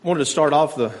I wanted to start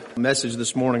off the message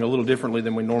this morning a little differently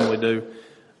than we normally do,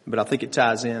 but I think it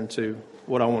ties into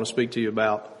what I want to speak to you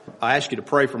about. I ask you to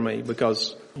pray for me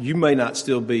because you may not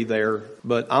still be there,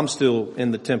 but I'm still in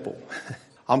the temple.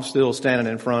 I'm still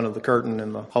standing in front of the curtain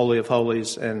and the Holy of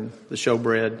Holies and the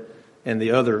showbread and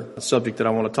the other subject that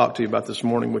I want to talk to you about this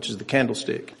morning, which is the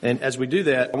candlestick. And as we do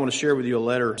that, I want to share with you a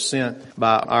letter sent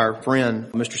by our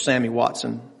friend, Mr. Sammy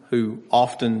Watson, who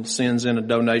often sends in a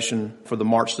donation for the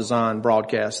March Design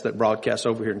broadcast that broadcasts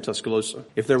over here in Tuscaloosa.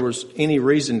 If there was any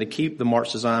reason to keep the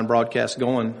March Design broadcast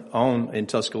going on in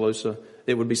Tuscaloosa,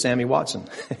 it would be Sammy Watson.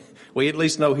 We at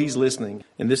least know he's listening.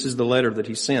 And this is the letter that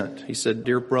he sent. He said,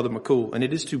 "Dear Brother McCool," and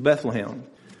it is to Bethlehem,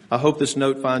 "I hope this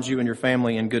note finds you and your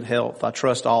family in good health. I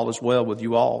trust all is well with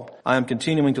you all. I am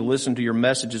continuing to listen to your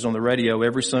messages on the radio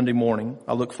every Sunday morning.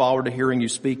 I look forward to hearing you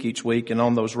speak each week, and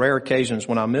on those rare occasions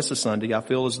when I miss a Sunday, I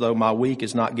feel as though my week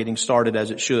is not getting started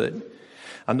as it should.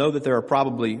 I know that there are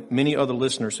probably many other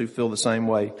listeners who feel the same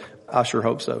way. I sure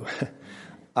hope so.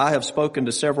 I have spoken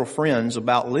to several friends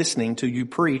about listening to you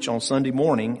preach on Sunday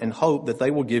morning and hope that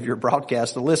they will give your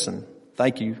broadcast a listen.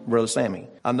 Thank you, Brother Sammy.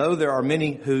 I know there are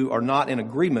many who are not in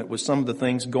agreement with some of the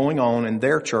things going on in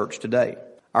their church today.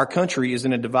 Our country is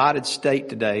in a divided state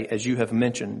today, as you have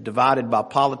mentioned, divided by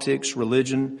politics,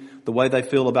 religion, the way they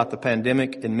feel about the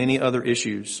pandemic, and many other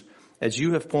issues. As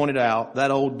you have pointed out,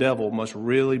 that old devil must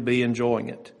really be enjoying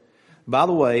it. By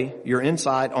the way, your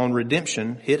insight on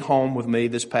redemption hit home with me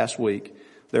this past week.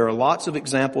 There are lots of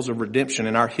examples of redemption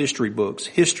in our history books.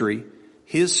 History,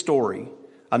 his story.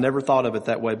 I never thought of it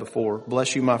that way before.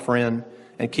 Bless you, my friend,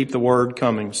 and keep the word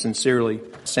coming. Sincerely,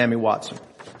 Sammy Watson."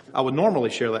 I would normally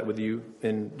share that with you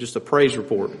in just a praise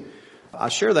report. I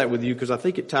share that with you because I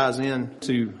think it ties in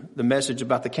to the message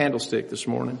about the candlestick this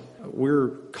morning. We're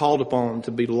called upon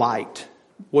to be light.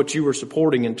 What you were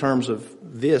supporting in terms of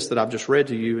this that I've just read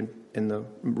to you and the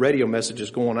radio messages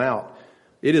going out,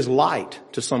 it is light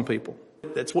to some people.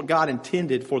 That's what God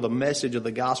intended for the message of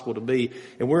the gospel to be.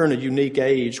 And we're in a unique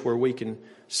age where we can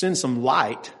send some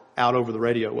light out over the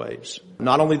radio waves.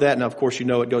 Not only that, now of course you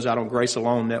know it goes out on Grace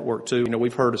Alone Network too. You know,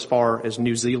 we've heard as far as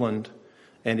New Zealand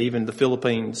and even the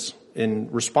Philippines in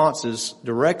responses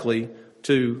directly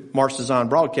to March Design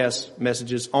broadcast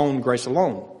messages on Grace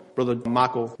Alone. Brother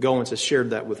Michael Goins has shared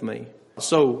that with me.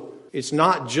 So it's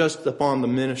not just upon the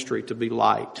ministry to be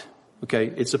light.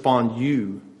 Okay, it's upon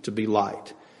you to be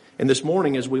light. And this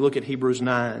morning, as we look at Hebrews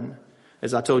 9,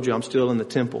 as I told you, I'm still in the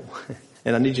temple.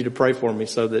 And I need you to pray for me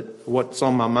so that what's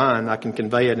on my mind, I can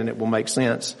convey it and it will make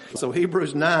sense. So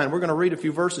Hebrews 9, we're going to read a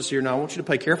few verses here. Now, I want you to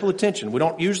pay careful attention. We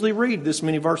don't usually read this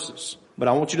many verses. But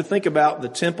I want you to think about the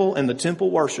temple and the temple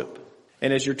worship.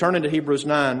 And as you're turning to Hebrews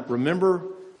 9, remember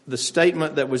the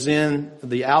statement that was in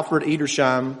the Alfred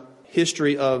Edersheim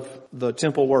history of the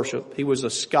temple worship. He was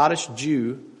a Scottish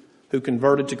Jew who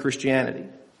converted to Christianity.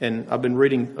 And I've been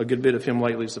reading a good bit of him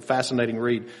lately. It's a fascinating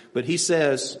read. But he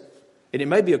says, and it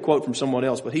may be a quote from someone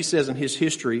else, but he says in his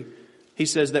history, he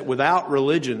says that without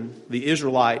religion, the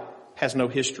Israelite has no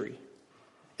history.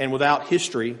 And without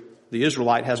history, the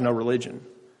Israelite has no religion.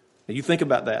 Now you think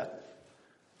about that.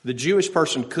 The Jewish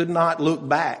person could not look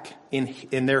back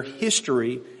in their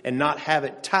history and not have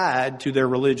it tied to their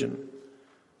religion.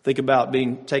 Think about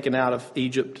being taken out of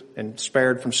Egypt and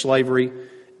spared from slavery,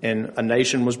 and a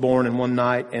nation was born in one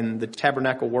night, and the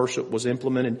tabernacle worship was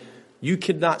implemented. You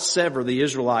could not sever the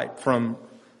Israelite from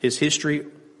his history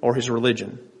or his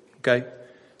religion. Okay?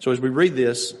 So as we read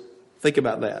this, think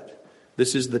about that.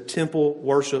 This is the temple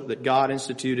worship that God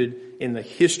instituted in the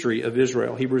history of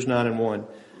Israel. Hebrews 9:1.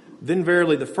 "Then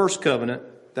verily the first covenant,"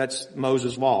 that's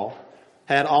Moses' law,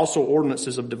 "had also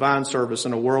ordinances of divine service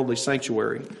and a worldly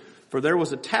sanctuary. For there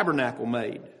was a tabernacle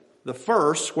made, the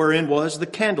first wherein was the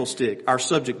candlestick," our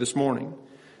subject this morning,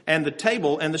 "and the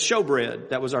table and the showbread,"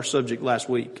 that was our subject last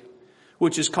week,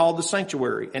 "which is called the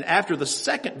sanctuary. And after the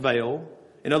second veil,"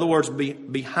 in other words,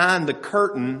 behind the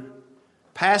curtain,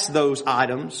 past those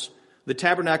items, "the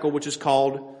tabernacle which is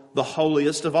called the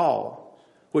holiest of all,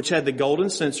 which had the golden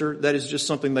censer," that is just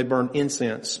something they burn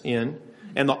incense in,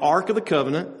 "and the ark of the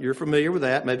covenant," you're familiar with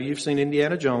that, maybe you've seen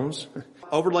Indiana Jones,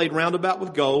 "overlaid round about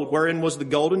with gold, wherein was the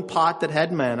golden pot that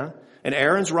had manna, and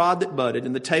Aaron's rod that budded,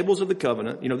 and the tables of the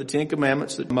covenant," you know, the 10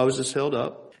 Commandments that Moses held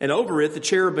up. "And over it, the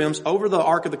cherubims, over the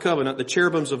ark of the covenant, the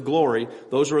cherubims of glory."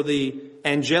 Those were the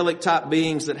angelic type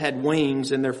beings that had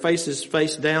wings, and their faces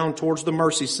faced down towards the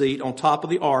mercy seat on top of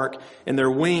the ark, and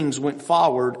their wings went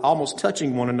forward, almost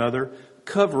touching one another,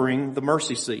 covering the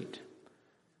mercy seat,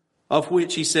 of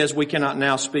which he says we cannot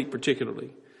now speak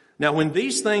particularly. "Now when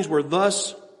these things were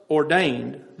thus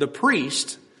ordained, the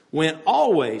priest went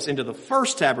always into the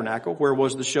first tabernacle, where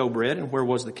was the showbread and where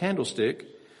was the candlestick,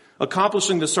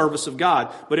 accomplishing the service of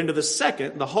God. But into the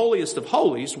second, the holiest of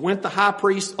holies, went the high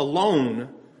priest alone.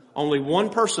 Only one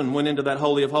person went into that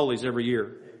holy of holies every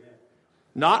year.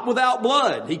 Not without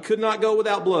blood. He could not go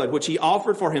without blood, which he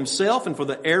offered for himself and for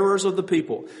the errors of the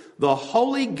people. The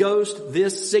Holy Ghost,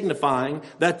 this signifying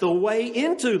that the way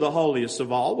into the holiest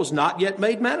of all was not yet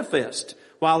made manifest,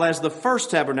 while as the first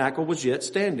tabernacle was yet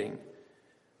standing,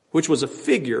 which was a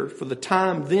figure for the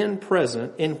time then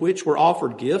present, in which were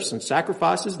offered gifts and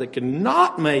sacrifices that could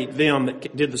not make them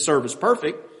that did the service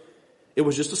perfect. It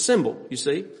was just a symbol, you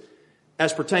see,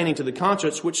 as pertaining to the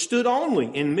conscience, which stood only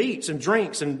in meats and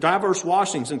drinks and diverse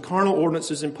washings and carnal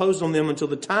ordinances imposed on them until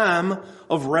the time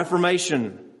of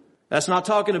Reformation. That's not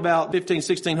talking about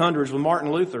 1600s with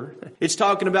Martin Luther. It's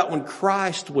talking about when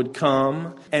Christ would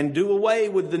come and do away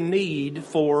with the need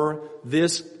for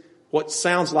this, what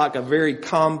sounds like a very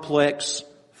complex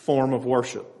form of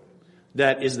worship.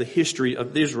 That is the history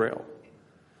of Israel.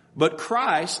 But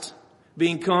Christ,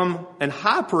 being come and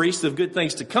high priest of good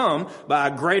things to come by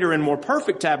a greater and more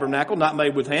perfect tabernacle, not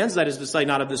made with hands, that is to say,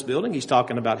 not of this building. He's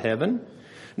talking about heaven.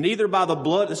 Neither by the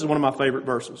blood, this is one of my favorite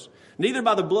verses, neither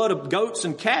by the blood of goats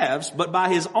and calves, but by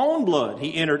his own blood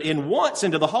he entered in once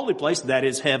into the holy place, that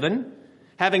is heaven,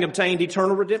 having obtained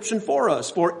eternal redemption for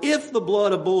us. For if the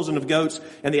blood of bulls and of goats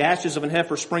and the ashes of an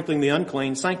heifer sprinkling the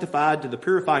unclean sanctified to the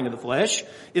purifying of the flesh,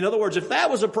 in other words, if that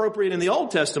was appropriate in the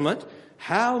Old Testament,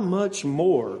 how much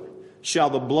more shall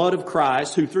the blood of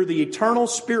Christ, who through the eternal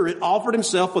Spirit offered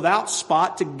himself without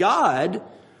spot to God,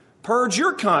 purge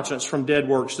your conscience from dead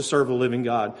works to serve the living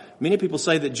God. Many people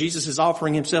say that Jesus is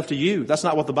offering himself to you. That's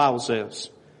not what the Bible says.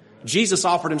 Jesus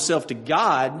offered himself to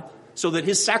God so that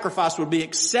his sacrifice would be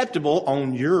acceptable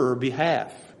on your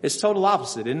behalf. It's total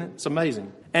opposite, isn't it? It's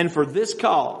amazing. And for this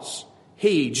cause,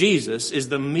 he, Jesus, is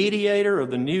the mediator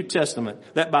of the New Testament,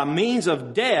 that by means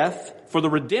of death, for the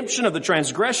redemption of the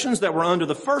transgressions that were under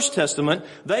the First Testament,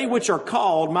 they which are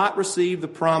called might receive the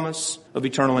promise of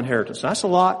eternal inheritance. That's a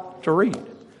lot to read.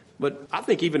 But I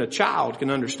think even a child can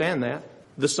understand that.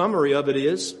 The summary of it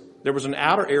is, there was an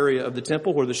outer area of the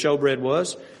temple where the showbread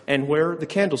was and where the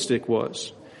candlestick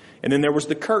was. And then there was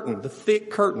the curtain, the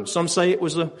thick curtain. Some say it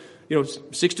was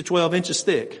 6 to 12 inches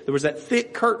thick. There was that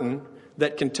thick curtain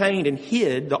that contained and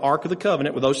hid the Ark of the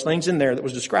Covenant with those things in there that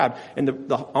was described.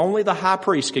 And only the high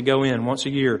priest could go in once a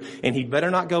year. And he'd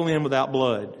better not go in without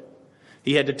blood.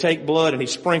 He had to take blood and he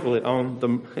sprinkled it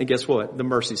on and guess what? The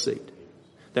mercy seat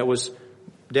that was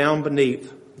down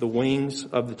beneath the wings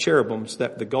of the cherubims,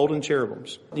 the golden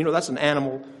cherubims. That's an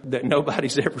animal that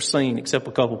nobody's ever seen except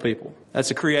a couple people.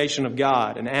 That's a creation of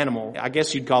God, an animal. I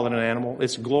guess you'd call it an animal.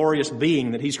 It's a glorious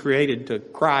being that he's created to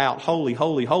cry out, holy,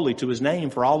 holy, holy to his name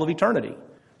for all of eternity.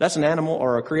 That's an animal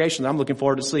or a creation that I'm looking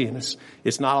forward to seeing.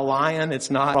 It's not a lion.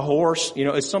 It's not a horse.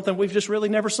 It's something we've just really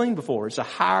never seen before. It's a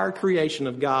higher creation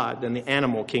of God than the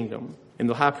animal kingdom. And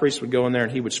the high priest would go in there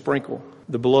and he would sprinkle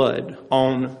the blood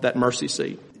on that mercy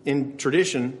seat. In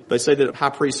tradition, they say that the high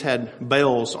priest had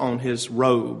bells on his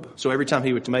robe. So every time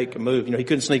he would make a move, he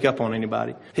couldn't sneak up on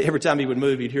anybody. Every time he would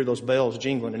move, you'd hear those bells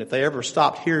jingling. And if they ever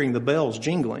stopped hearing the bells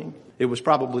jingling, it was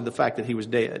probably the fact that he was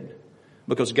dead,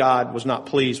 because God was not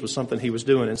pleased with something he was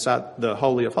doing inside the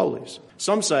Holy of Holies.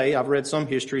 Some say, I've read some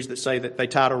histories that say that they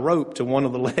tied a rope to one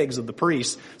of the legs of the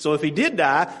priest. So if he did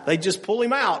die, they'd just pull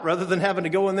him out rather than having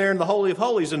to go in there in the Holy of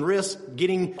Holies and risk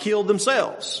getting killed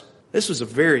themselves. This was a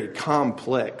very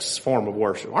complex form of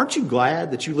worship. Aren't you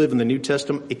glad that you live in the New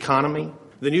Testament economy?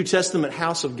 The New Testament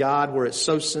house of God, where it's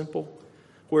so simple,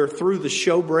 where through the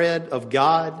showbread of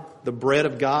God, the bread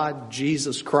of God,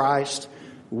 Jesus Christ,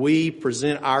 we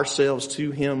present ourselves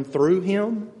to him through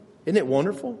him. Isn't it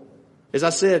wonderful? As I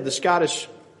said, the Scottish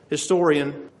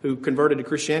historian who converted to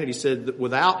Christianity said that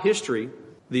without history,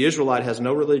 the Israelite has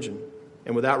no religion.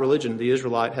 And without religion, the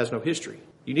Israelite has no history.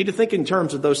 You need to think in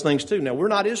terms of those things too. Now, we're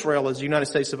not Israel as the United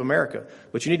States of America,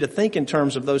 but you need to think in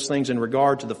terms of those things in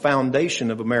regard to the foundation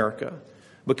of America.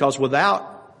 Because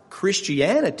without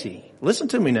Christianity, listen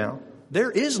to me now,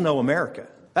 there is no America.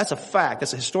 That's a fact.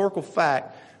 That's a historical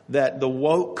fact that the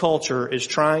woke culture is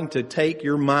trying to take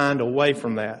your mind away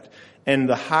from that. And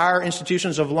the higher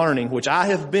institutions of learning, which I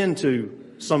have been to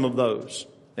some of those,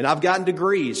 and I've gotten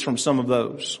degrees from some of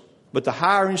those, but the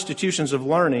higher institutions of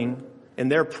learning and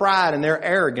their pride and their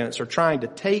arrogance are trying to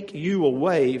take you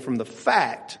away from the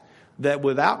fact that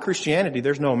without Christianity,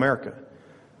 there's no America.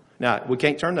 Now, we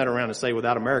can't turn that around and say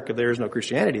without America, there is no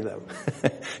Christianity, though.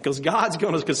 Because God's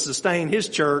going to sustain his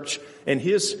church and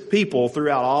his people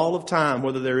throughout all of time,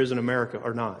 whether there is an America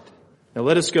or not. Now,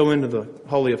 let us go into the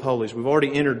Holy of Holies. We've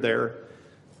already entered there,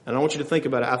 and I want you to think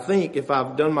about it. I think if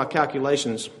I've done my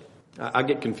calculations, I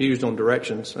get confused on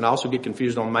directions, and I also get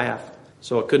confused on math.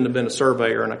 So I couldn't have been a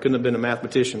surveyor and I couldn't have been a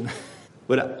mathematician.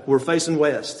 But we're facing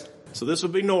west. So this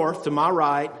would be north to my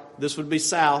right. This would be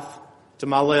south to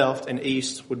my left, and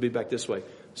east would be back this way.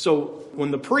 So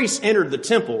when the priests entered the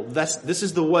temple, this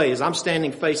is the way, as I'm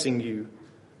standing facing you,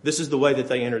 this is the way that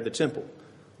they entered the temple.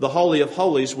 The Holy of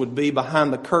Holies would be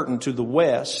behind the curtain to the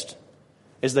west.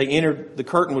 As they entered, the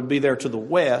curtain would be there to the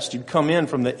west. You'd come in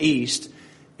from the east,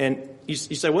 and you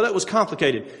say, well, that was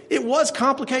complicated. It was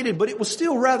complicated, but it was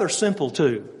still rather simple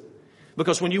too.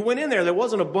 Because when you went in there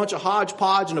wasn't a bunch of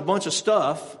hodgepodge and a bunch of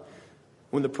stuff.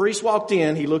 When the priest walked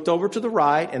in, he looked over to the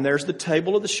right, and there's the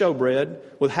table of the showbread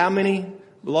with how many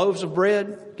loaves of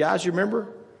bread? Guys, you remember?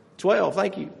 12,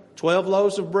 thank you. 12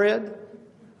 loaves of bread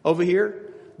over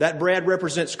here. That bread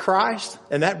represents Christ,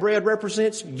 and that bread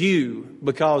represents you,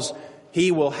 because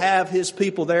He will have His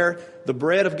people there. The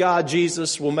bread of God,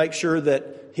 Jesus, will make sure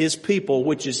that His people,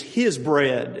 which is His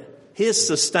bread, His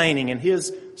sustaining and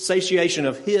His satiation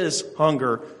of His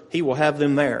hunger, He will have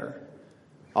them there.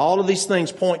 All of these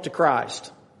things point to Christ.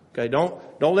 Okay, don't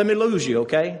let me lose you,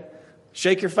 okay?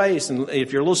 Shake your face, and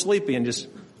if you're a little sleepy, and just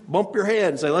bump your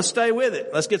head and say, let's stay with it.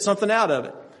 Let's get something out of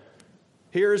it.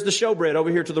 Here's the showbread over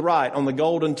here to the right on the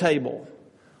golden table.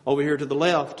 Over here to the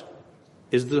left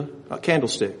is the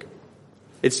candlestick.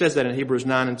 It says that in Hebrews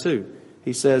 9:2.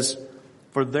 He says,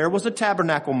 for there was a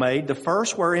tabernacle made, the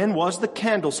first wherein was the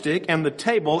candlestick and the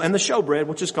table and the showbread,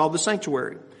 which is called the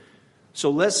sanctuary.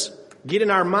 So let's get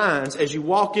in our minds, as you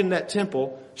walk in that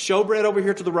temple, showbread over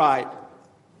here to the right,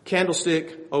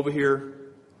 candlestick over here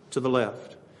to the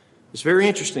left. It's very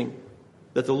interesting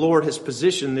that the Lord has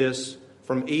positioned this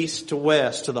from east to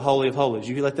west to the Holy of Holies.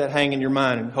 You can let that hang in your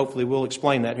mind, and hopefully we'll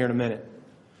explain that here in a minute.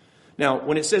 Now,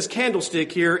 when it says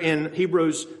candlestick here in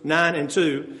Hebrews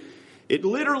 9:2, it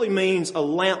literally means a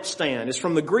lampstand. It's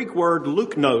from the Greek word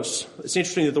luknos. It's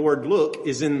interesting that the word look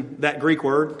is in that Greek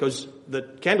word, because the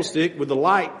candlestick with the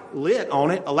light lit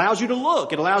on it allows you to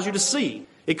look. It allows you to see.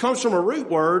 It comes from a root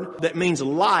word that means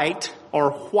light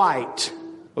or white.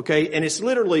 Okay, and it's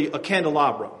literally a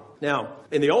candelabra. Now,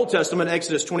 in the Old Testament,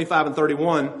 Exodus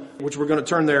 25:31, which we're going to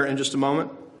turn there in just a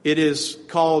moment, it is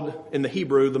called in the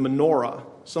Hebrew the menorah.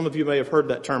 Some of you may have heard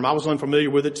that term. I was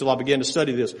unfamiliar with it till I began to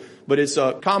study this. But it's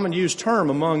a common used term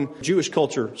among Jewish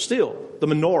culture still, the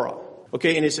menorah.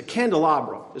 Okay, and it's a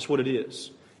candelabra is what it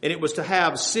is. And it was to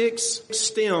have 6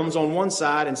 stems on one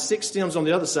side and 6 stems on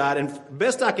the other side. And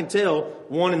best I can tell,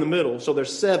 1 in the middle. So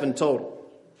there's 7 total.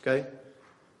 Okay?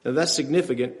 Now that's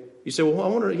significant. You say, well, I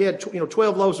wonder, he had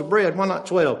 12 loaves of bread. Why not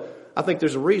 12? I think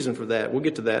there's a reason for that. We'll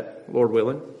get to that, Lord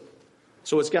willing.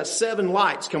 So it's got 7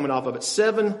 lights coming off of it.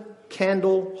 7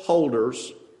 candle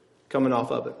holders coming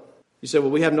off of it. You say, well,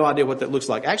 we have no idea what that looks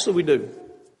like. Actually, we do.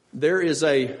 There is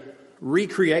a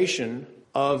recreation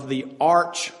of the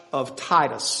Arch of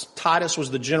Titus. Titus was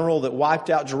the general that wiped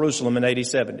out Jerusalem in AD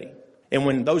 70. And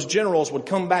when those generals would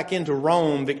come back into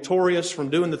Rome victorious from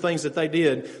doing the things that they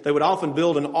did, they would often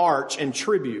build an arch in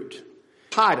tribute.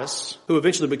 Titus, who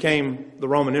eventually became the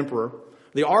Roman emperor,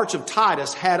 the Arch of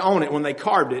Titus had on it, when they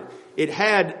carved it, it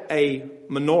had a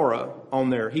menorah on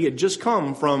there. He had just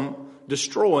come from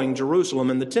destroying Jerusalem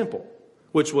and the temple,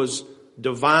 which was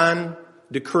divine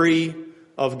decree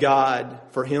of God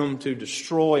for Him to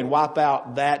destroy and wipe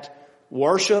out that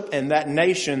worship and that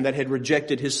nation that had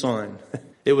rejected His Son.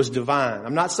 It was divine.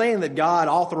 I'm not saying that God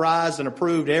authorized and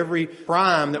approved every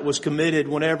crime that was committed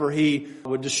whenever He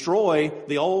would destroy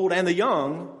the old and the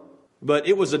young, but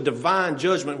it was a divine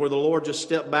judgment where the Lord just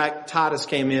stepped back. Titus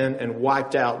came in and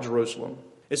wiped out Jerusalem.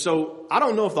 And so I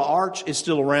don't know if the arch is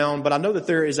still around, but I know that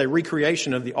there is a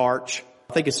recreation of the arch.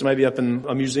 I think it's maybe up in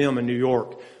a museum in New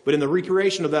York. But in the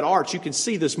recreation of that arch, you can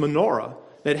see this menorah.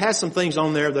 It has some things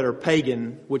on there that are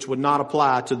pagan, which would not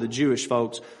apply to the Jewish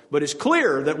folks. But it's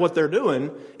clear that what they're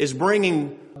doing is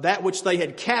bringing that which they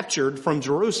had captured from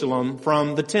Jerusalem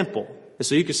from the temple. And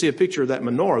so you can see a picture of that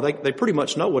menorah. They pretty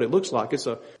much know what it looks like. It's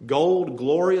a gold,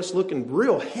 glorious looking,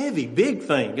 real heavy, big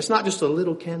thing. It's not just a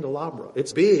little candelabra.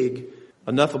 It's big.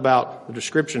 Enough about the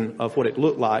description of what it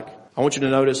looked like. I want you to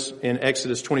notice in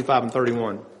Exodus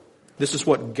 25:31. This is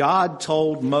what God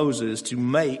told Moses to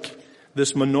make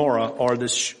this menorah or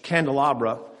this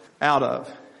candelabra out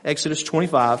of. Exodus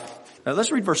 25. Now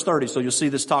let's read verse 30 so you'll see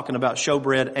this talking about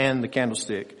showbread and the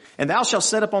candlestick. And thou shalt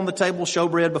set up on the table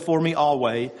showbread before me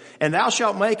always, and thou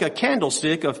shalt make a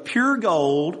candlestick of pure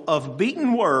gold, of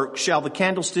beaten work shall the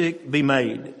candlestick be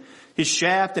made. His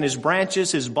shaft and his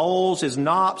branches, his bowls, his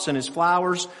knops, and his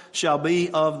flowers shall be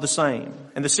of the same.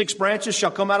 And the 6 branches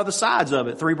shall come out of the sides of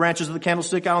it. 3 branches of the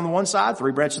candlestick out on the one side,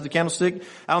 3 branches of the candlestick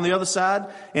out on the other side.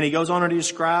 And he goes on and he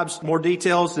describes more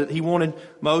details that he wanted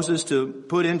Moses to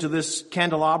put into this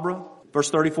candelabra. Verse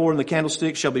 34, and the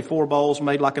candlestick shall be 4 bowls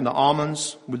made like unto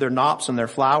almonds with their knops and their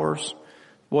flowers.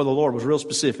 Boy, the Lord was real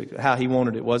specific how he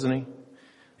wanted it, wasn't he?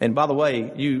 And by the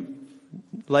way, you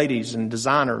ladies and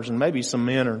designers, and maybe some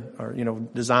men are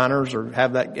designers or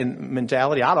have that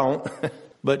mentality. I don't.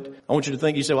 But I want you to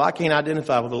think, you say, well, I can't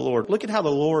identify with the Lord. Look at how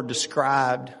the Lord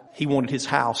described he wanted his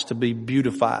house to be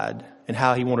beautified and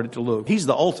how he wanted it to look. He's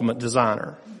the ultimate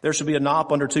designer. There should be a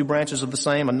knop under 2 branches of the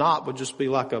same. A knop would just be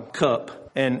like a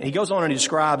cup. And he goes on and he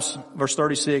describes, verse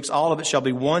 36, all of it shall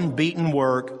be one beaten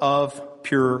work of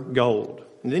pure gold.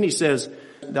 And then he says,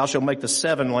 thou shalt make the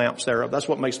 7 lamps thereof. That's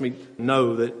what makes me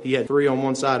know that he had 3 on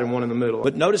one side and 1 in the middle.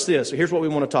 But notice this. Here's what we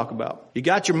want to talk about. You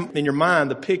got in your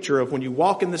mind the picture of when you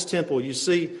walk in this temple, you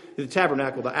see the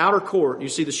tabernacle, the outer court, you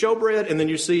see the showbread, and then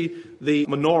you see the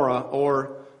menorah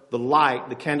or the light,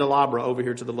 the candelabra over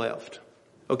here to the left.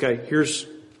 Okay, here's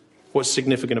what's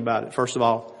significant about it. First of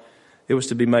all, it was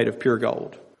to be made of pure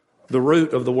gold. The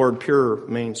root of the word pure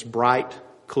means bright,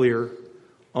 clear,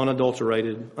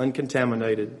 unadulterated,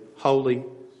 uncontaminated, holy,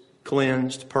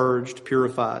 cleansed, purged,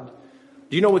 purified.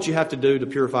 Do you know what you have to do to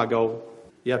purify gold?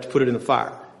 You have to put it in the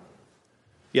fire.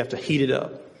 You have to heat it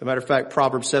up. As a matter of fact,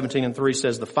 Proverbs 17:3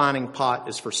 says the fining pot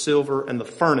is for silver and the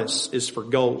furnace is for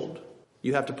gold.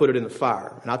 You have to put it in the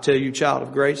fire. And I tell you, child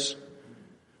of grace,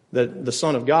 that the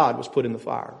Son of God was put in the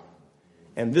fire.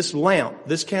 And this lamp,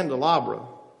 this candelabra,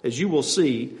 as you will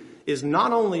see, is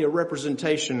not only a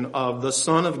representation of the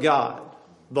Son of God,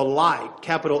 the light,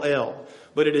 capital L,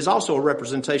 but it is also a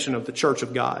representation of the church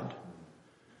of God.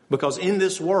 Because in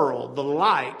this world, the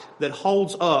light that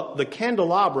holds up, the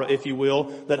candelabra, if you will,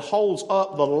 that holds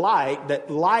up the light that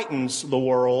lightens the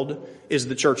world is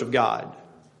the church of God.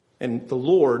 And the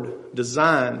Lord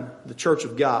designed the church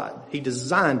of God. He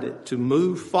designed it to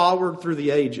move forward through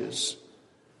the ages,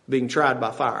 being tried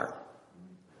by fire.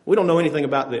 We don't know anything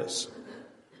about this.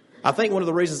 I think one of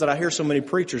the reasons that I hear so many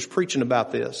preachers preaching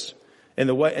about this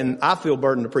and I feel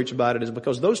burdened to preach about it is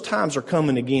because those times are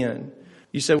coming again.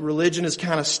 You say religion is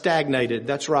kind of stagnated.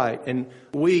 That's right. And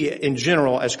we, in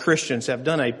general, as Christians, have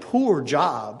done a poor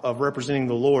job of representing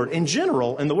the Lord in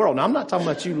general in the world. Now, I'm not talking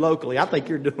about you locally. I think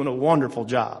you're doing a wonderful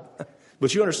job.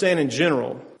 But you understand, in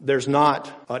general, there's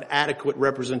not an adequate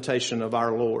representation of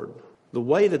our Lord. The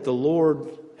way that the Lord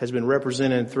has been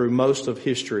represented through most of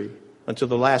history until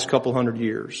the last couple hundred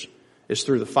years is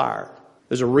through the fire.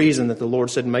 There's a reason that the Lord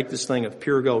said, make this thing of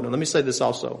pure gold. And let me say this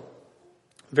also.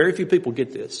 Very few people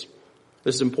get this.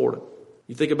 This is important.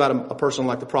 You think about a person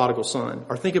like the prodigal son,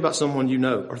 or think about someone you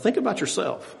know, or think about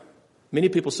yourself. Many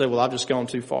people say, well, I've just gone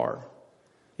too far.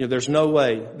 There's no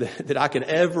way that I could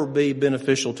ever be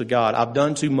beneficial to God. I've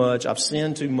done too much. I've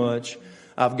sinned too much.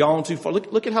 I've gone too far.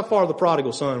 Look at how far the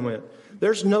prodigal son went.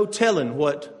 There's no telling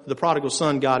what the prodigal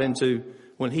son got into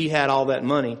when he had all that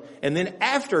money. And then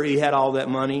after he had all that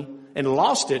money and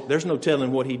lost it, there's no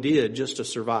telling what he did just to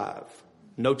survive.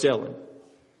 No telling.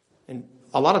 And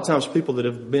a lot of times people that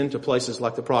have been to places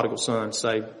like the prodigal son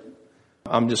say,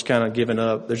 I'm just kind of giving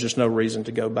up. There's just no reason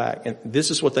to go back. And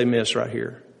this is what they miss right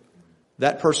here.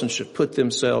 That person should put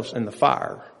themselves in the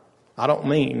fire. I don't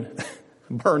mean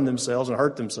burn themselves and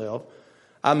hurt themselves.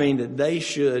 I mean that they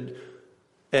should,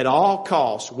 at all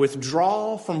costs,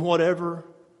 withdraw from whatever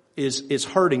is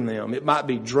hurting them. It might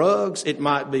be drugs. It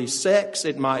might be sex.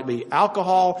 It might be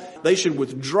alcohol. They should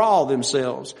withdraw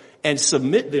themselves and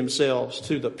submit themselves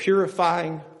to the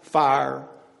purifying fire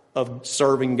of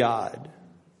serving God.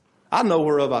 I know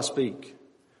whereof I speak.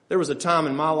 There was a time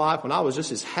in my life when I was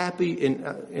just as happy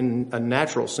in a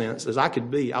natural sense as I could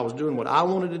be. I was doing what I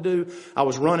wanted to do. I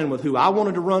was running with who I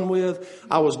wanted to run with.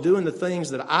 I was doing the things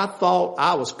that I thought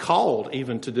I was called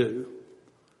even to do.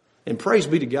 And praise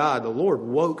be to God, the Lord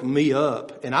woke me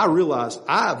up and I realized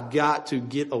I've got to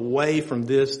get away from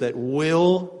this that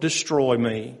will destroy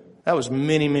me. That was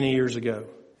many, many years ago.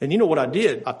 And you know what I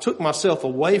did? I took myself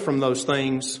away from those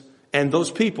things and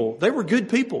those people. They were good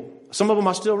people. Some of them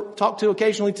I still talk to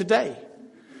occasionally today.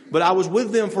 But I was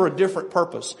with them for a different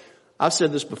purpose. I've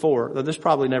said this before, that this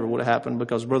probably never would have happened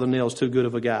because Brother Neil's too good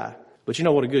of a guy. But you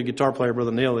know what a good guitar player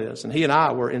Brother Neil is. And he and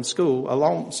I were in school,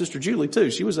 along with Sister Julie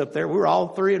too. She was up there. We were all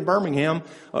three in Birmingham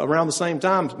around the same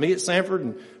time. Me at Sanford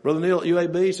and Brother Neil at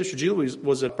UAB. Sister Julie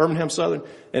was at Birmingham Southern.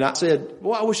 And I said,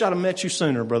 well, I wish I'd have met you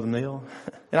sooner, Brother Neil.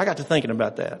 And I got to thinking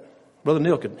about that. Brother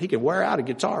Neil could wear out a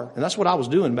guitar. And that's what I was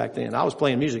doing back then. I was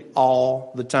playing music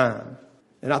all the time.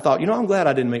 And I thought, I'm glad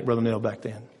I didn't meet Brother Neil back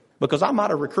then. Because I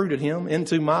might have recruited him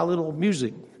into my little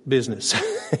music business.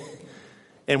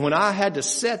 And when I had to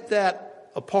set that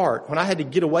apart, when I had to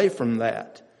get away from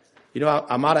that,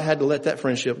 I might have had to let that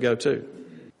friendship go too.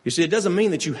 You see, it doesn't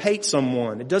mean that you hate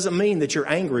someone. It doesn't mean that you're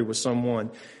angry with someone.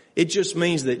 It just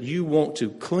means that you want to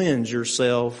cleanse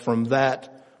yourself from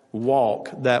that walk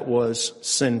that was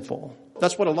sinful.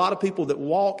 That's what a lot of people that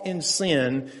walk in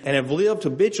sin and have lived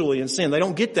habitually in sin, they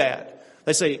don't get that.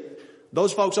 They say,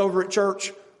 those folks over at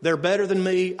church, they're better than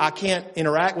me. I can't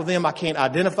interact with them. I can't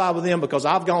identify with them because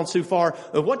I've gone too far.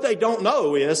 But what they don't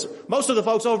know is most of the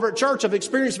folks over at church have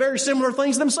experienced very similar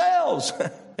things themselves,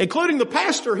 including the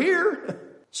pastor here.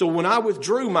 So when I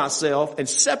withdrew myself and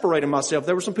separated myself,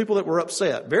 there were some people that were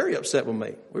upset, very upset with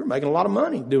me. We were making a lot of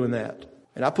money doing that.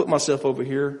 And I put myself over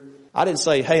here. I didn't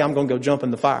say, hey, I'm going to go jump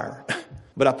in the fire.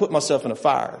 But I put myself in a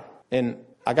fire. And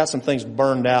I got some things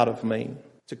burned out of me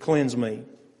to cleanse me.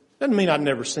 Doesn't mean I'd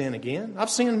never sin again. I've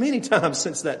sinned many times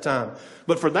since that time.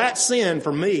 But for that sin,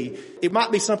 for me, it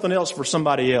might be something else for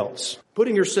somebody else.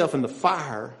 Putting yourself in the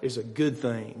fire is a good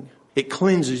thing. It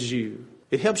cleanses you.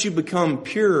 It helps you become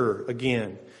pure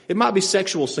again. It might be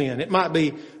sexual sin. It might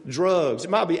be drugs. It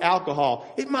might be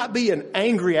alcohol. It might be an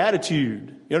angry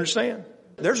attitude. You understand?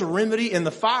 There's a remedy in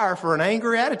the fire for an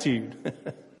angry attitude.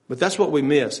 But that's what we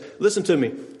miss. Listen to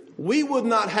me. We would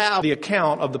not have the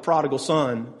account of the prodigal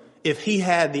son if he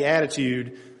had the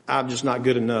attitude, I'm just not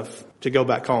good enough to go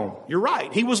back home. You're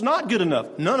right. He was not good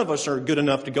enough. None of us are good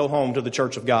enough to go home to the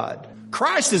church of God.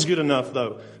 Christ is good enough,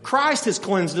 though. Christ has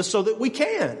cleansed us so that we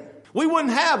can. We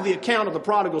wouldn't have the account of the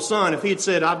prodigal son if he had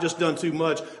said, I've just done too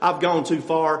much. I've gone too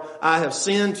far. I have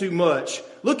sinned too much.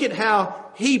 Look at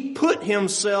how he put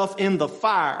himself in the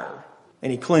fire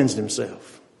and he cleansed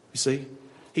himself. You see?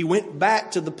 He went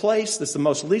back to the place that's the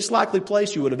most least likely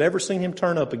place you would have ever seen him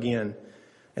turn up again.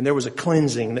 And there was a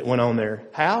cleansing that went on there.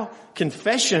 How?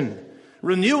 Confession.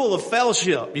 Renewal of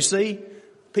fellowship. You see?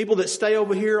 People that stay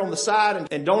over here on the side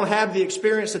and don't have the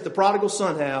experience that the prodigal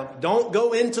son had, don't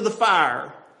go into the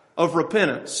fire of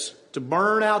repentance to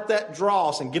burn out that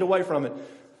dross and get away from it.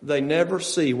 They never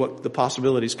see what the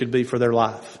possibilities could be for their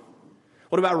life.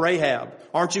 What about Rahab?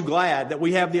 Aren't you glad that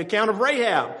we have the account of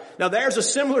Rahab? Now there's a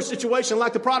similar situation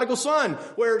like the prodigal son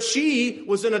where she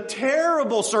was in a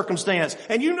terrible circumstance.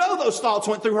 And you know those thoughts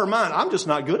went through her mind. I'm just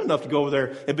not good enough to go over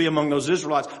there and be among those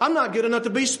Israelites. I'm not good enough to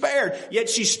be spared. Yet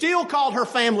she still called her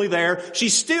family there. She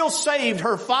still saved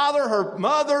her father, her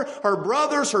mother, her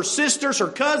brothers, her sisters, her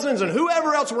cousins, and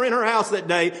whoever else were in her house that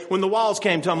day when the walls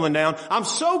came tumbling down. I'm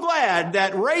so glad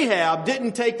that Rahab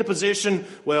didn't take the position,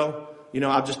 well,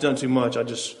 I've just done too much.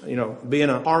 Being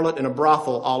a harlot in a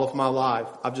brothel all of my life,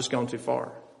 I've just gone too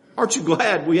far. Aren't you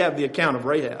glad we have the account of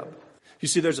Rahab? You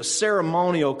see, there's a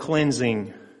ceremonial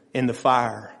cleansing in the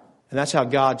fire. And that's how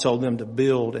God told them to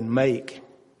build and make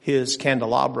his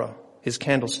candelabra, his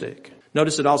candlestick.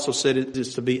 Notice it also said it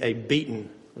is to be a beaten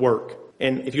work.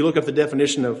 And if you look up the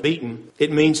definition of beaten,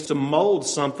 it means to mold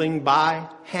something by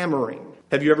hammering.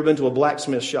 Have you ever been to a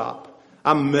blacksmith shop?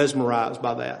 I'm mesmerized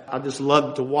by that. I just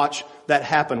love to watch that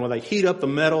happen when they heat up the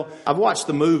metal. I've watched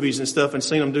the movies and stuff and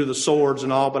seen them do the swords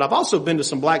and all, but I've also been to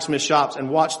some blacksmith shops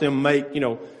and watched them make,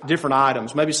 different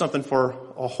items. Maybe something for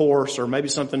a horse or maybe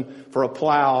something for a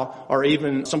plow or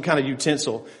even some kind of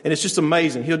utensil. And it's just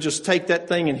amazing. He'll just take that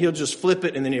thing and he'll just flip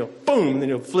it and then he'll boom and then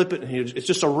he'll flip it and it's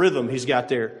just a rhythm he's got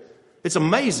there. It's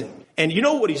amazing. And you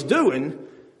know what he's doing?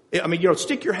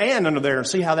 Stick your hand under there and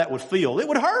see how that would feel. It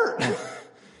would hurt.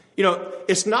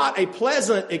 It's not a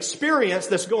pleasant experience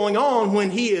that's going on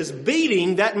when he is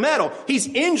beating that metal. He's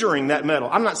injuring that metal.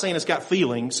 I'm not saying it's got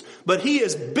feelings, but he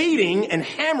is beating and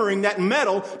hammering that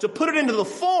metal to put it into the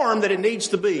form that it needs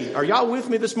to be. Are y'all with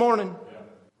me this morning?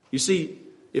 You see,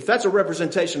 if that's a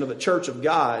representation of the church of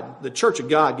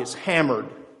God gets hammered.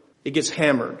 It gets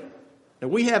hammered. Now,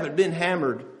 we haven't been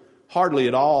hammered hardly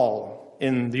at all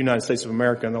in the United States of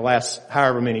America in the last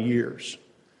however many years.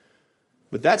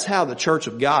 But that's how the church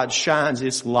of God shines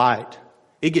its light.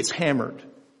 It gets hammered.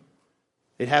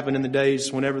 It happened in the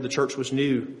days whenever the church was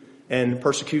new and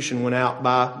persecution went out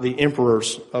by the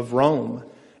emperors of Rome.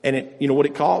 And what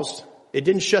it caused? It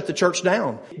didn't shut the church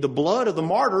down. The blood of the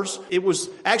martyrs, it was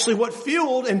actually what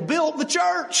fueled and built the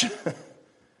church.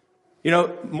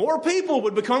 More people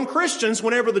would become Christians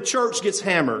whenever the church gets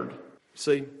hammered.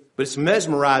 See? But it's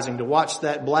mesmerizing to watch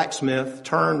that blacksmith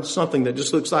turn something that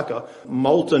just looks like a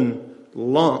molten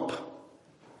lump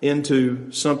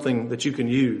into something that you can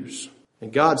use.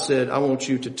 And God said, I want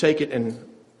you to take it and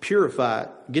purify it.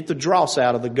 Get the dross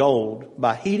out of the gold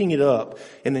by heating it up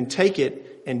and then take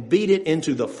it and beat it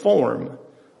into the form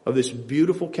of this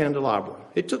beautiful candelabra.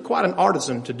 It took quite an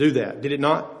artisan to do that, did it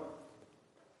not?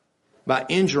 By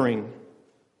injuring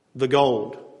the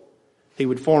gold, he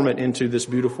would form it into this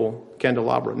beautiful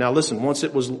candelabra. Now listen, once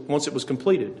it was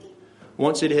completed,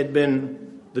 once it had been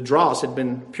The dross had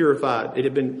been purified.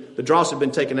 The dross had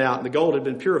been taken out and the gold had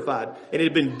been purified. And it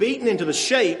had been beaten into the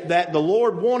shape that the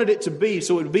Lord wanted it to be,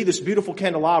 so it would be this beautiful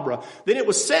candelabra. Then it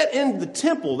was set in the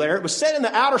temple there. It was set in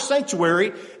the outer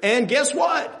sanctuary. And guess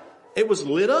what? It was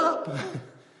lit up.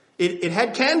 It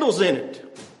had candles in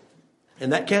it.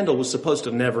 And that candle was supposed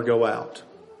to never go out.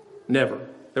 Never.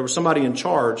 There was somebody in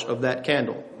charge of that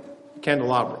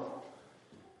candelabra.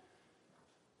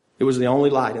 It was the only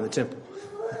light in the temple.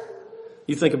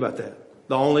 You think about that.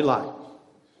 The only light.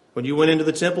 When you went into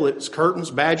the temple, it was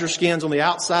curtains, badger skins on the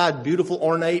outside, beautiful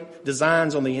ornate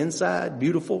designs on the inside,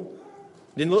 beautiful.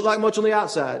 Didn't look like much on the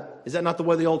outside. Is that not the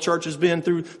way the old church has been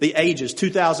through the ages,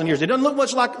 2,000 years? It doesn't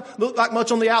look like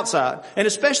much on the outside. And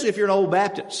especially if you're an old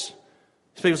Baptist.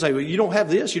 People say, well, you don't have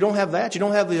this, you don't have that, you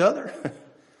don't have the other.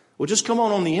 Well, just come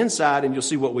on the inside and you'll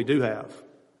see what we do have.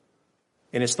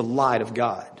 And it's the light of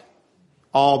God.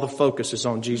 All the focus is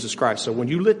on Jesus Christ. So when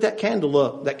you lit that candle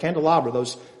up, that candelabra,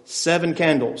 those 7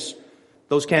 candles,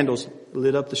 those candles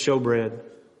lit up the showbread.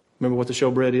 Remember what the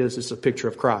showbread is? It's a picture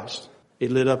of Christ.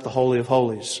 It lit up the Holy of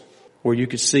Holies, where you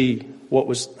could see what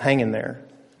was hanging there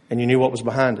and you knew what was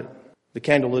behind it. The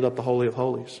candle lit up the Holy of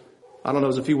Holies. I don't know,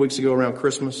 it was a few weeks ago around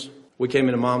Christmas. We came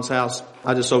into Mom's house.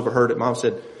 I just overheard it. Mom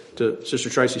said to Sister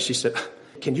Tracy, she said,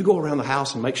 can you go around the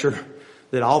house and make sure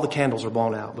that all the candles are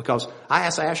blown out? Because I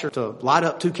asked Asher to light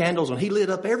up 2 candles and he lit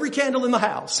up every candle in the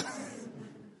house.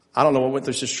 I don't know what went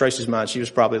through Sister Tracy's mind. She was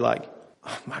probably like,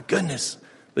 oh my goodness.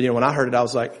 But when I heard it, I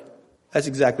was like, that's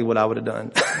exactly what I would have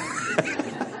done.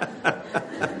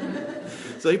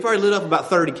 So he probably lit up about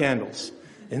 30 candles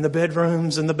in the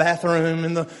bedrooms, in the bathroom,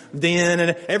 in the den,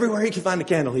 and everywhere he could find a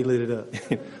candle, he lit it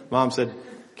up. Mom said,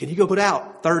 can you go put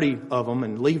out 30 of them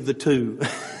and leave the 2?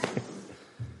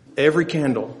 Every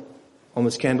candle on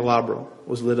this candelabra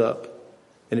was lit up.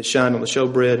 And it shined on the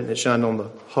showbread and it shined on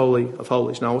the Holy of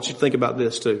Holies. Now I want you to think about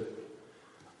this too.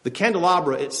 The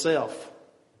candelabra itself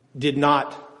did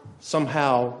not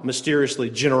somehow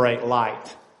mysteriously generate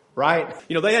light. Right?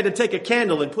 They had to take a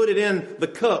candle and put it in the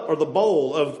cup or the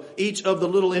bowl of each of the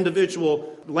little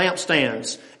individual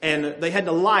lampstands. And they had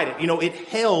to light it. It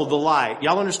held the light.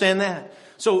 Y'all understand that?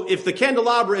 So if the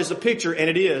candelabra is a picture, and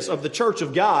it is, of the church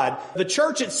of God, the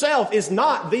church itself is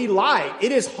not the light.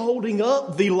 It is holding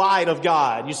up the light of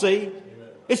God. You see?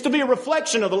 It's to be a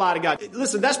reflection of the light of God.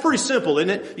 Listen, that's pretty simple, isn't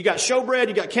it? You got showbread,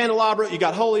 you got candelabra, you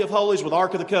got Holy of Holies with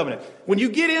Ark of the Covenant. When you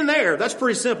get in there, that's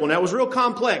pretty simple. Now, it was real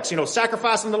complex.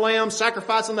 Sacrificing the lambs,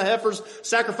 sacrificing the heifers,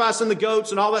 sacrificing the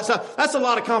goats and all that stuff. That's a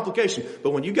lot of complication. But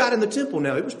when you got in the temple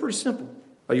now, it was pretty simple.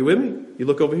 Are you with me? You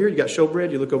look over here, you got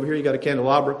showbread. You look over here, you got a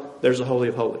candelabra. There's the Holy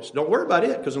of Holies. Don't worry about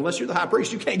it, because unless you're the high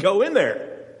priest, you can't go in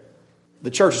there.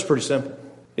 The church is pretty simple,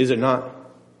 is it not?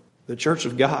 The church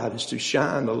of God is to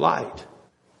shine the light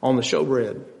on the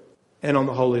showbread and on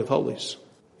the Holy of Holies.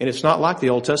 And it's not like the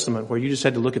Old Testament where you just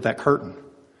had to look at that curtain.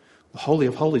 The Holy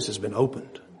of Holies has been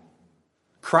opened.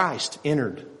 Christ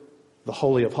entered the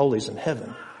Holy of Holies in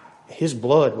heaven. His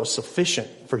blood was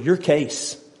sufficient for your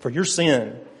case, for your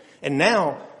sin. And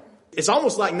now, it's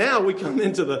almost like now we come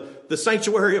into the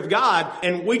sanctuary of God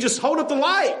and we just hold up the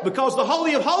light because the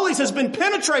Holy of Holies has been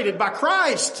penetrated by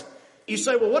Christ. You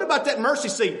say, well, what about that mercy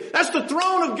seat? That's the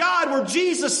throne of God where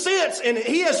Jesus sits and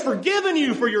He has forgiven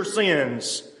you for your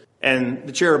sins. And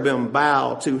the cherubim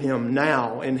bow to Him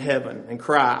now in heaven and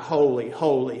cry, holy,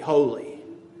 holy, holy.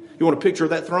 You want a picture of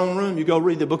that throne room? You go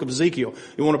read the book of Ezekiel.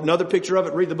 You want another picture of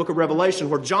it? Read the book of Revelation,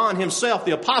 where John himself,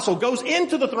 the apostle, goes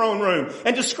into the throne room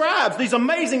and describes these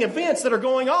amazing events that are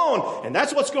going on. And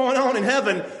that's what's going on in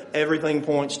heaven. Everything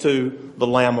points to the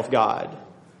Lamb of God.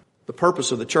 The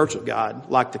purpose of the church of God,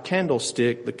 like the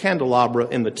candlestick, the candelabra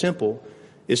in the temple,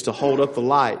 is to hold up the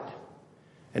light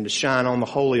and to shine on the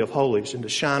Holy of Holies and to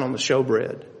shine on the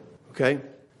showbread. Okay?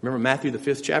 Remember Matthew, the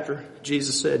 5th chapter?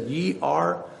 Jesus said, ye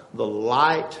are the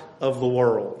light of the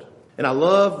world. And I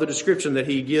love the description that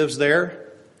He gives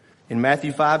there. In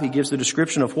Matthew 5, He gives the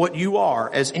description of what you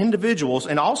are as individuals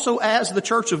and also as the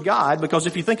church of God. Because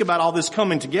if you think about all this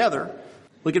coming together,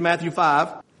 look at Matthew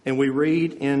 5 and we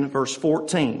read in verse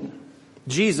 14.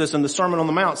 Jesus in the Sermon on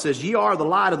the Mount says, ye are the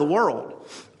light of the world.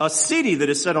 A city that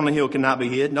is set on a hill cannot be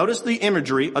hid. Notice the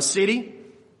imagery. A city.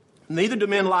 Neither do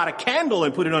men light a candle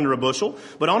and put it under a bushel,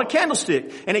 but on a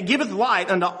candlestick. And it giveth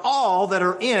light unto all that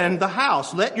are in the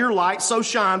house. Let your light so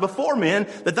shine before men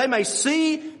that they may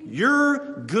see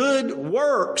your good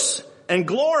works and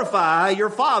glorify your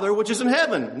Father which is in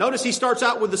heaven. Notice he starts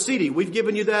out with the city. We've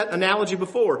given you that analogy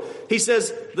before. He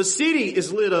says the city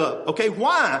is lit up. Okay,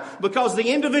 why? Because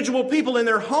the individual people in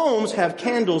their homes have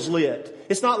candles lit.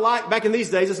 It's not like, back in these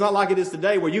days, it's not like it is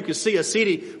today where you could see a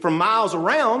city from miles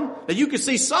around. Now you could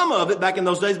see some of it back in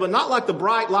those days, but not like the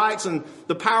bright lights and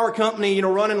the power company,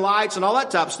 running lights and all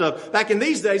that type of stuff. Back in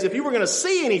these days, if you were going to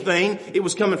see anything, it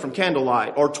was coming from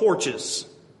candlelight or torches.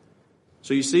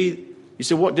 So you see,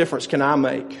 what difference can I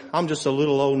make? I'm just a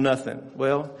little old nothing.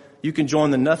 Well, you can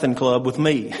join the nothing club with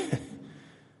me.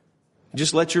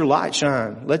 Just let your light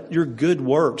shine. Let your good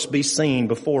works be seen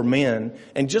before men,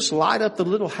 and just light up the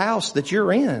little house that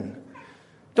you're in.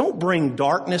 Don't bring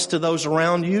darkness to those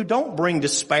around you. Don't bring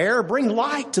despair. Bring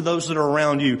light to those that are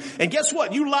around you. And guess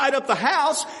what? You light up the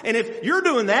house, and if you're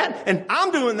doing that, and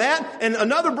I'm doing that, and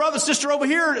another brother, sister over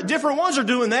here, different ones are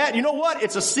doing that, you know what?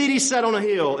 It's a city set on a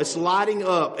hill. It's lighting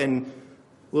up, and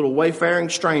little wayfaring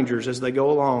strangers as they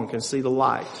go along can see the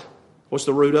light. What's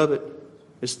the root of it?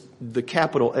 It's the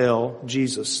capital L,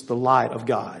 Jesus, the light of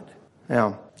God.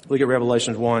 Now, look at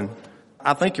Revelation 1.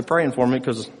 I think you're praying for me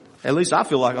because at least I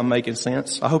feel like I'm making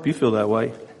sense. I hope you feel that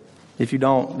way. If you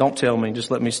don't tell me.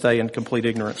 Just let me stay in complete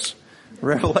ignorance.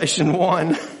 Revelation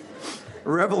 1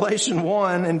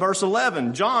 in verse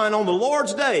 11. John on the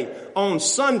Lord's day, on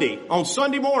Sunday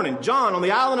morning, John on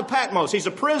the island of Patmos. He's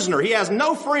a prisoner. He has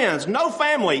no friends, no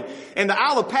family. And the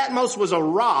Isle of Patmos was a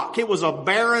rock. It was a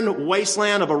barren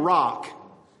wasteland of a rock.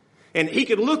 And he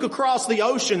could look across the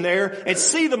ocean there and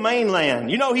see the mainland.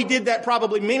 He did that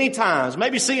probably many times,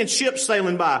 maybe seeing ships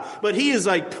sailing by. But he is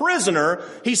a prisoner.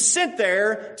 He's sent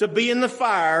there to be in the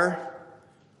fire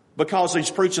because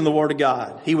he's preaching the Word of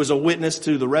God. He was a witness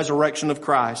to the resurrection of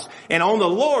Christ. And on the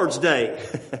Lord's day,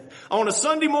 on a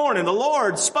Sunday morning, the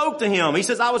Lord spoke to him. He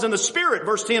says, I was in the Spirit,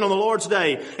 verse 10, on the Lord's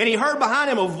day. And he heard behind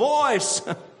him a voice.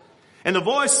 And the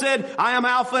voice said, I am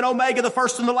Alpha and Omega, the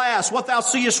first and the last. What thou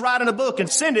seest, write in a book and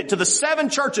send it to the 7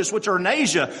 churches which are in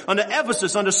Asia, unto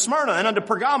Ephesus, unto Smyrna, and unto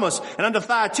Pergamos, and unto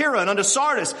Thyatira, and unto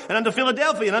Sardis, and unto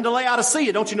Philadelphia, and unto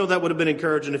Laodicea. Don't you know that would have been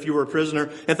encouraging if you were a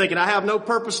prisoner and thinking, I have no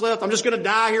purpose left. I'm just going to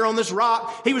die here on this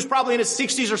rock. He was probably in his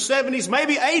 60s or 70s,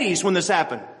 maybe 80s when this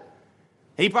happened.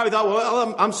 He probably thought,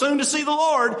 well, I'm soon to see the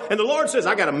Lord. And the Lord says,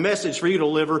 I got a message for you to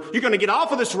deliver. You're going to get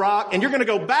off of this rock and you're going to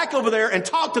go back over there and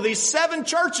talk to these 7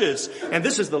 churches. And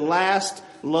this is the last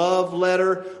love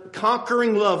letter,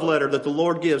 conquering love letter that the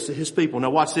Lord gives to his people.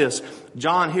 Now watch this.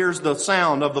 John hears the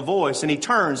sound of the voice and he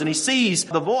turns and he sees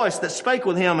the voice that spake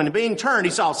with him, and being turned,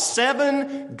 he saw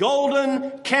 7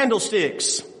 golden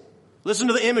candlesticks. Listen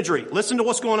to the imagery. Listen to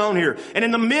what's going on here. And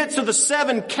in the midst of the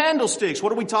 7 candlesticks,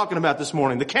 what are we talking about this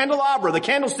morning? The candelabra, the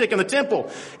candlestick in the temple.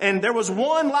 And there was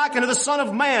one like unto the Son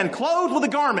of Man, clothed with a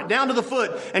garment down to the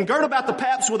foot, and girt about the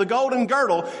paps with a golden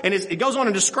girdle. And it goes on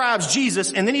and describes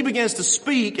Jesus. And then he begins to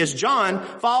speak as John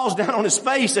falls down on his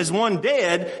face as one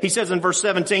dead. He says in verse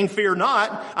 17, fear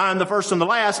not, I am the first and the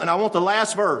last. And I want the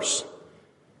last verse.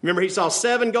 Remember, he saw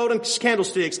 7 golden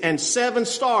candlesticks and 7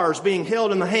 stars being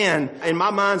held in the hand. In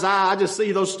my mind's eye, I just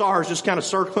see those stars just kind of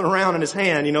circling around in his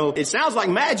hand. It sounds like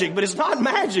magic, but it's not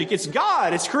magic. It's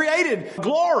God. It's created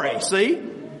glory. See?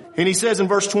 And he says in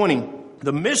verse 20,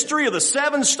 the mystery of the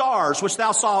 7 stars which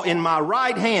thou saw in my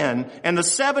right hand, and the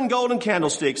 7 golden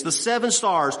candlesticks, the 7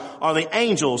 stars are the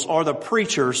angels or the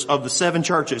preachers of the 7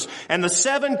 churches. And the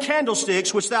 7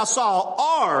 candlesticks which thou saw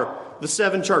are the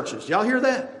 7 churches. Y'all hear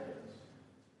that?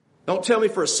 Don't tell me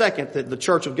for a second that the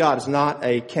church of God is not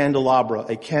a candelabra,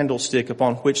 a candlestick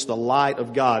upon which the light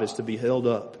of God is to be held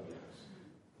up.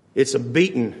 It's a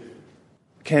beaten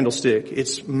candlestick.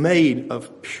 It's made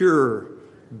of pure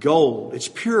gold. It's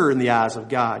pure in the eyes of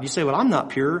God. You say, well, I'm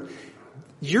not pure.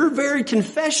 Your very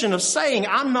confession of saying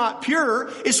I'm not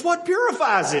pure is what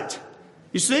purifies it.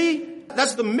 You see?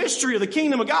 That's the mystery of the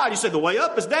kingdom of God. You say the way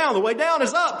up is down, the way down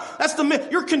is up. That's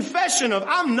your confession of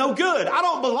I'm no good. I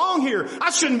don't belong here. I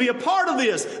shouldn't be a part of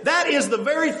this. That is the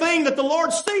very thing that the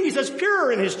Lord sees as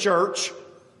pure in his church.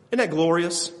 Isn't that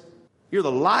glorious? You're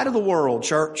the light of the world,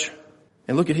 church.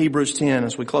 And look at Hebrews 10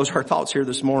 as we close our thoughts here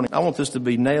this morning. I want this to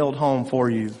be nailed home for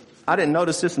you. I didn't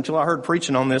notice this until I heard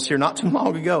preaching on this here not too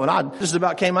long ago, and I just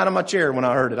about came out of my chair when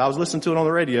I heard it. I was listening to it on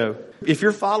the radio. If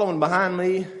you're following behind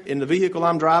me in the vehicle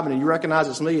I'm driving and you recognize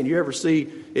it's me and you ever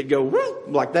see it go whoop,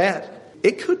 like that,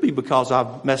 it could be because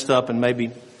I've messed up and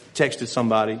maybe texted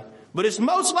somebody. But it's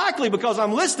most likely because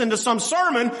I'm listening to some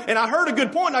sermon and I heard a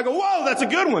good point and I go, whoa, that's a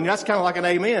good one. That's kind of like an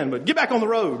amen, but get back on the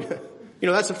road.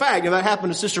 That's a fact. That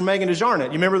happened to Sister Megan DeJarnett.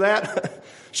 You remember that?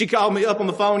 She called me up on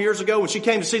the phone years ago when she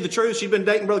came to see the truth. She'd been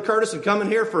dating Brother Curtis and coming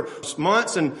here for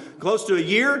months and close to a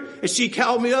year. And she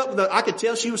called me up. I could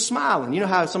tell she was smiling. You know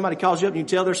how somebody calls you up and you can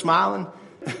tell they're smiling?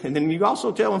 And then you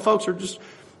also tell when folks are just,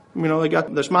 they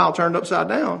got their smile turned upside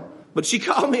down. But she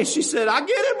called me and she said, I get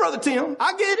it, Brother Tim.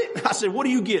 I get it. I said, what do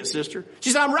you get, sister? She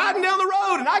said, I'm riding down the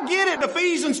road and I get it.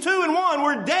 Ephesians 2:1,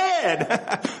 we're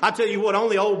dead. I tell you what,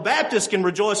 only old Baptists can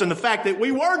rejoice in the fact that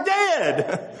we were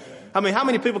dead. I mean, how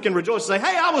many people can rejoice and say,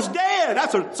 hey, I was dead?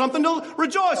 That's something to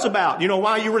rejoice about. You know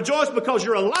why you rejoice? Because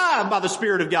you're alive by the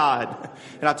Spirit of God.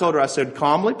 And I told her, I said,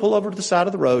 calmly pull over to the side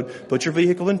of the road, put your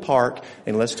vehicle in park,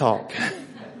 and let's talk.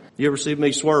 You ever see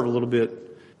me swerve a little bit?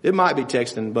 It might be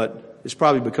texting, but it's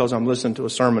probably because I'm listening to a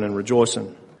sermon and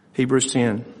rejoicing. Hebrews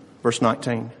 10, verse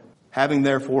 19. Having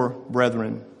therefore,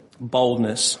 brethren,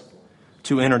 boldness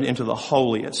to enter into the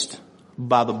holiest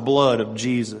by the blood of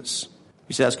Jesus.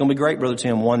 You say, that's going to be great, Brother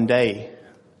Tim, one day.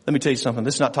 Let me tell you something.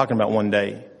 This is not talking about one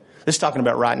day. This is talking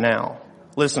about right now.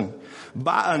 Listen.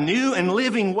 By a new and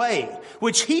living way,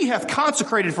 which he hath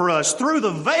consecrated for us through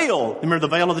the veil. Remember the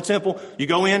veil of the temple? You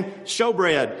go in,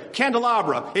 showbread,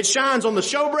 candelabra. It shines on the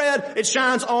showbread. It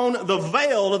shines on the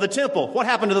veil of the temple. What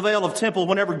happened to the veil of the temple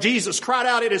whenever Jesus cried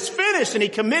out, it is finished, and he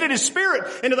committed his spirit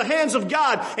into the hands of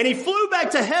God, and he flew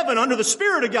back to heaven under the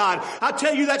Spirit of God? I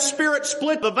tell you, that Spirit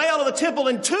split the veil of the temple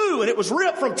in two, and it was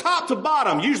ripped from top to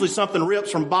bottom. Usually something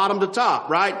rips from bottom to top,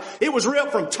 right? It was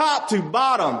ripped from top to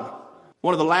bottom.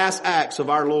 One of the last acts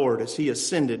of our Lord as he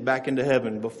ascended back into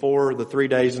heaven before the 3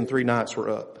 days and 3 nights were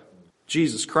up.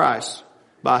 Jesus Christ,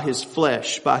 by his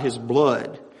flesh, by his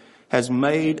blood, has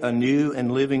made a new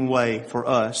and living way for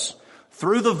us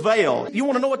through the veil. You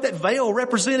want to know what that veil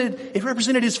represented? It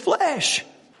represented his flesh.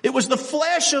 It was the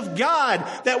flesh of God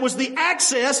that was the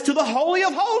access to the Holy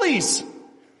of Holies.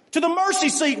 To the mercy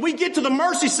seat. We get to the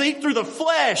mercy seat through the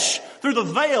flesh, through the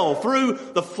veil, through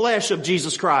the flesh of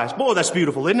Jesus Christ. Boy, that's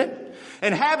beautiful, isn't it?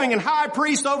 And having an high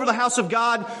priest over the house of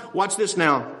God, watch this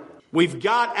now. We've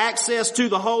got access to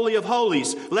the Holy of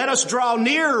Holies. Let us draw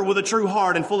near with a true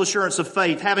heart and full assurance of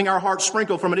faith, having our hearts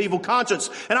sprinkled from an evil conscience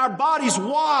and our bodies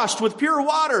washed with pure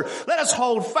water. Let us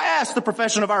hold fast the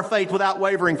profession of our faith without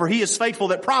wavering, for he is faithful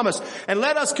that promised. And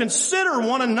let us consider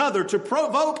one another to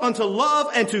provoke unto love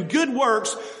and to good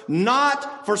works,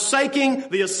 not forsaking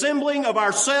the assembling of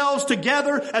ourselves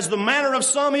together as the manner of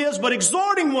some is, but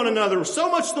exhorting one another so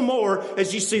much the more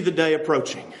as ye see the day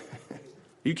approaching.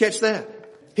 You catch that?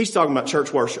 He's talking about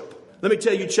church worship. Let me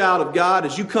tell you, child of God,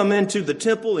 as you come into the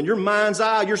temple in your mind's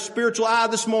eye, your spiritual eye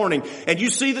this morning, and you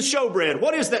see the showbread.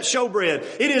 What is that showbread?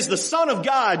 It is the Son of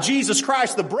God, Jesus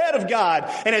Christ, the bread of God.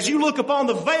 And as you look upon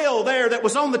the veil there that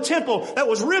was on the temple, that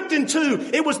was ripped in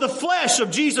two, it was the flesh of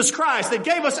Jesus Christ that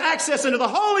gave us access into the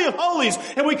Holy of Holies.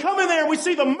 And we come in there and we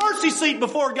see the mercy seat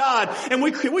before God. And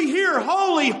we hear,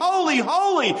 holy, holy,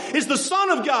 holy is the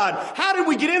Son of God. How did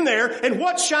we get in there? And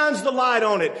what shines the light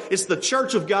on it? It's the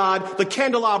church of God, the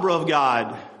candelabra of God.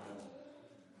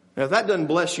 Now, if that doesn't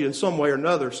bless you in some way or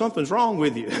another, something's wrong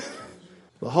with you.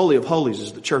 The Holy of Holies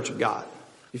is the church of God.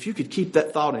 If you could keep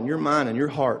that thought in your mind and your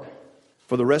heart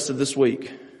for the rest of this week,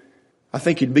 I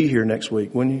think you'd be here next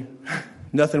week, wouldn't you?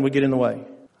 Nothing would get in the way.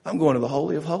 I'm going to the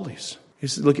Holy of Holies. You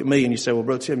look at me and you say, well,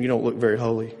 Brother Tim, you don't look very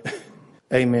holy.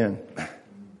 Amen.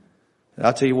 And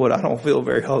I'll tell you what, I don't feel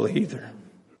very holy either.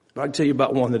 But I can tell you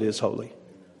about one that is holy.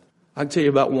 I can tell you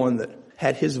about one that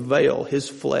had his veil, his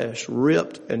flesh,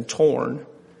 ripped and torn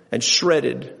and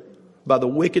shredded by the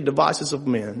wicked devices of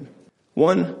men.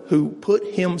 One who put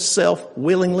himself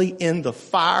willingly in the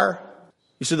fire.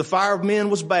 You see, the fire of men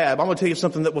was bad. I'm going to tell you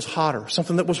something that was hotter,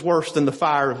 something that was worse than the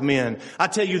fire of men. I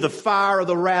tell you, the fire of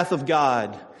the wrath of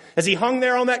God. As he hung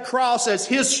there on that cross, as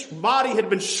his body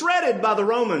had been shredded by the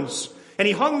Romans, and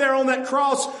he hung there on that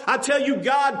cross, I tell you,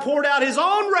 God poured out his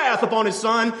own wrath upon his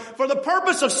Son for the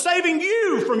purpose of saving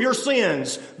you from your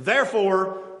sins.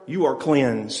 Therefore, you are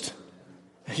cleansed.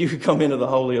 You can come into the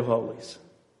Holy of Holies.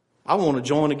 I want to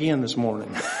join again this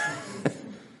morning.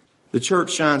 The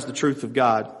church shines the truth of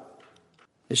God.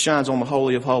 It shines on the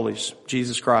Holy of Holies,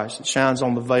 Jesus Christ. It shines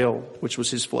on the veil, which was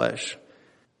his flesh.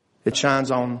 It shines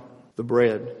on the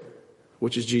bread,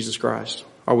 which is Jesus Christ.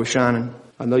 Are we shining?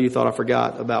 I know you thought I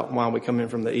forgot about why we come in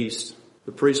from the east.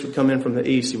 The priest would come in from the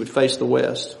east. He would face the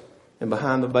west. And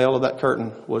behind the veil of that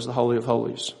curtain was the Holy of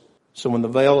Holies. So when the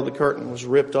veil of the curtain was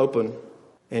ripped open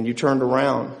and you turned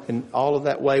around and all of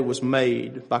that way was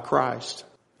made by Christ,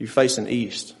 you're facing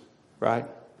east, right?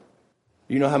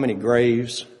 You know how many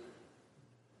graves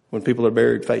when people are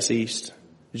buried face east?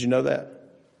 Did you know that?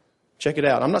 Check it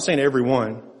out. I'm not saying every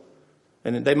one.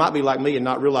 And they might be like me and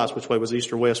not realize which way was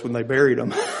east or west when they buried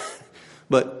them.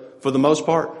 But for the most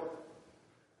part,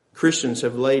 Christians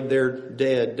have laid their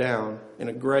dead down in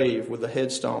a grave with a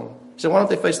headstone. He said, why don't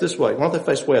they face this way? Why don't they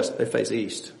face west? They face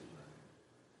east.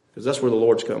 Because that's where the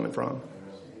Lord's coming from.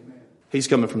 He's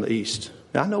coming from the east.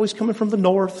 Now, I know He's coming from the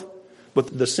north,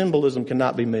 but the symbolism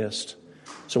cannot be missed.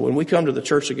 So when we come to the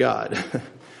church of God,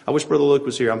 I wish Brother Luke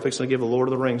was here. I'm fixing to give a Lord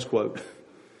of the Rings quote.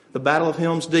 The battle of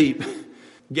Helm's Deep.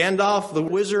 Gandalf, the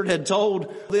wizard, had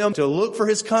told them to look for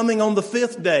his coming on the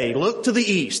 5th day. Look to the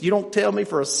east. You don't tell me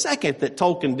for a second that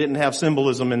Tolkien didn't have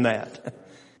symbolism in that.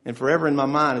 And forever in my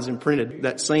mind is imprinted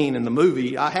that scene in the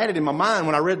movie. I had it in my mind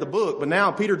when I read the book, but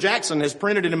now Peter Jackson has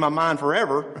printed it in my mind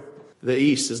forever. The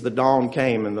east, as the dawn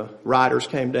came and the riders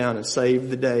came down and saved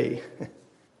the day.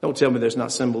 Don't tell me there's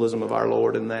not symbolism of our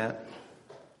Lord in that.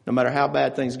 No matter how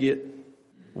bad things get,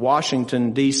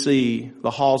 Washington, D.C., the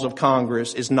halls of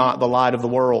Congress is not the light of the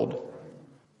world.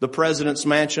 The president's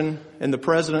mansion and the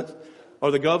president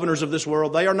or the governors of this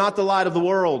world, they are not the light of the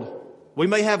world. We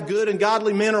may have good and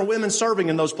godly men or women serving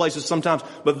in those places sometimes,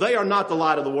 but they are not the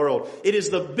light of the world. It is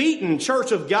the beaten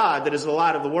church of God that is the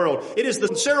light of the world. It is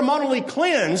the ceremonially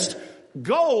cleansed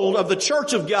gold of the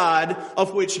church of God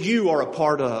of which you are a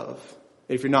part of.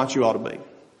 If you're not, you ought to be.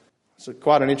 It's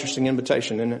quite an interesting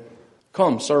invitation, isn't it?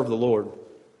 Come, serve the Lord.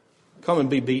 Come and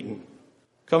be beaten.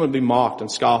 Come and be mocked and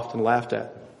scoffed and laughed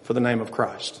at for the name of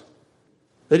Christ.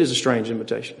 It is a strange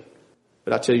invitation.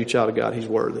 But I tell you, child of God, He's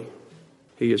worthy.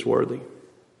 He is worthy.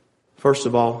 First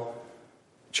of all,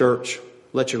 church,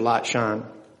 let your light shine.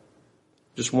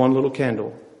 Just one little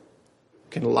candle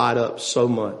can light up so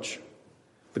much.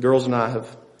 The girls and I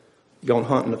have gone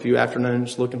hunting a few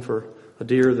afternoons looking for a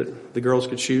deer that the girls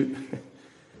could shoot.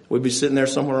 We'd be sitting there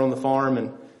somewhere on the farm,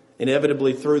 and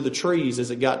inevitably through the trees,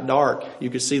 as it got dark, you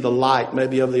could see the light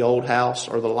maybe of the old house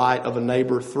or the light of a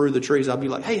neighbor through the trees. I'd be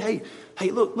like, hey,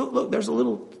 look, there's a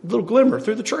little glimmer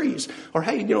through the trees. Or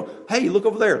hey, look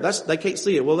over there. They can't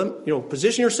see it. Well, then,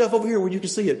 position yourself over here where you can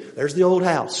see it. There's the old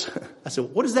house. I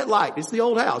said, what is that light? It's the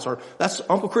old house, or that's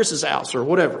Uncle Chris's house, or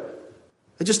whatever.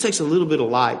 It just takes a little bit of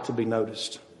light to be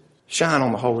noticed. Shine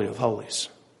on the Holy of Holies.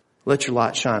 Let your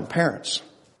light shine. Parents,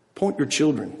 point your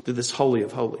children to this Holy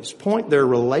of Holies. Point their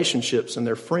relationships and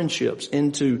their friendships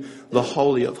into the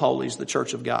Holy of Holies, the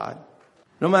church of God.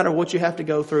 No matter what you have to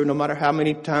go through, no matter how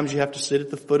many times you have to sit at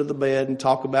the foot of the bed and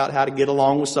talk about how to get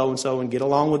along with so-and-so and get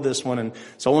along with this one, and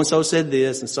so-and-so said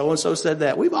this and so-and-so said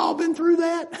that. We've all been through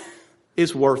that.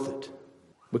 It's worth it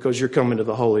because you're coming to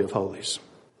the Holy of Holies.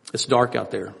 It's dark out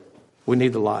there. We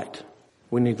need the light.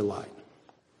 We need the light.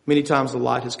 Many times the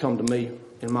light has come to me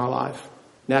in my life.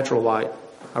 Natural light.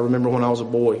 I remember when I was a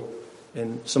boy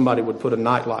and somebody would put a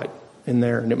night light in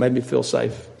there and it made me feel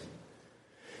safe.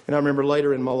 And I remember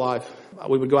later in my life,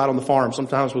 we would go out on the farm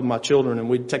sometimes with my children and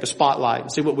we'd take a spotlight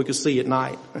and see what we could see at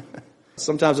night.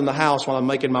 Sometimes in the house while I'm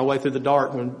making my way through the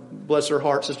dark, when, bless her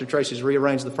heart, Sister Tracy's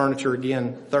rearranged the furniture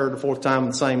again, 3rd or 4th time in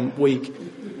the same week,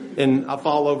 and I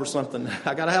fall over something.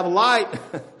 I got to have a light.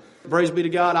 Praise be to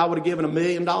God, I would have given $1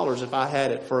 million if I had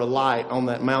it for a light on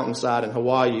that mountainside in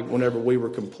Hawaii whenever we were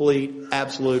complete,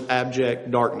 absolute,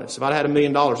 abject darkness. If I'd had $1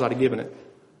 million, I'd have given it.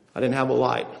 I didn't have a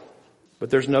light.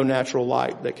 But there's no natural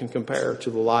light that can compare to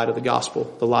the light of the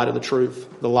gospel, the light of the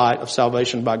truth, the light of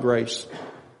salvation by grace.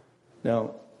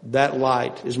 Now, that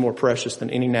light is more precious than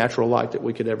any natural light that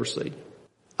we could ever see.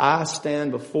 I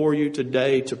stand before you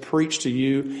today to preach to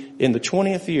you in the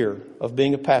 20th year of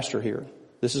being a pastor here.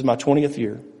 This is my 20th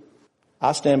year.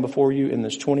 I stand before you in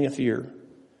this 20th year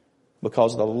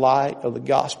because the light of the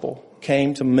gospel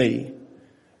came to me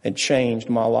and changed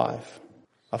my life.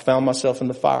 I found myself in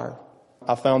the fire.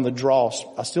 I found the dross.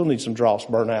 I still need some dross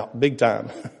burnt out, big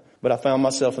time. But I found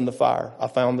myself in the fire. I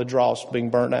found the dross being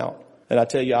burnt out. And I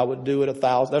tell you, I would do it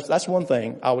 1,000. That's one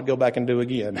thing I would go back and do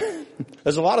again.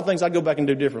 There's a lot of things I'd go back and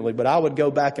do differently, but I would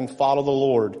go back and follow the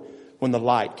Lord when the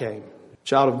light came.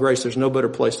 Child of grace, there's no better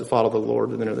place to follow the Lord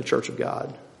than in the church of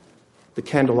God. The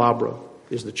candelabra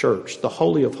is the church. The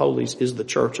Holy of Holies is the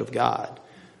church of God.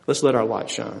 Let's let our light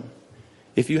shine.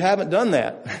 If you haven't done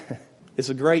that, it's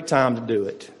a great time to do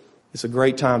it. It's a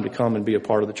great time to come and be a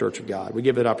part of the church of God. We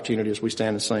give that opportunity as we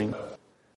stand and sing.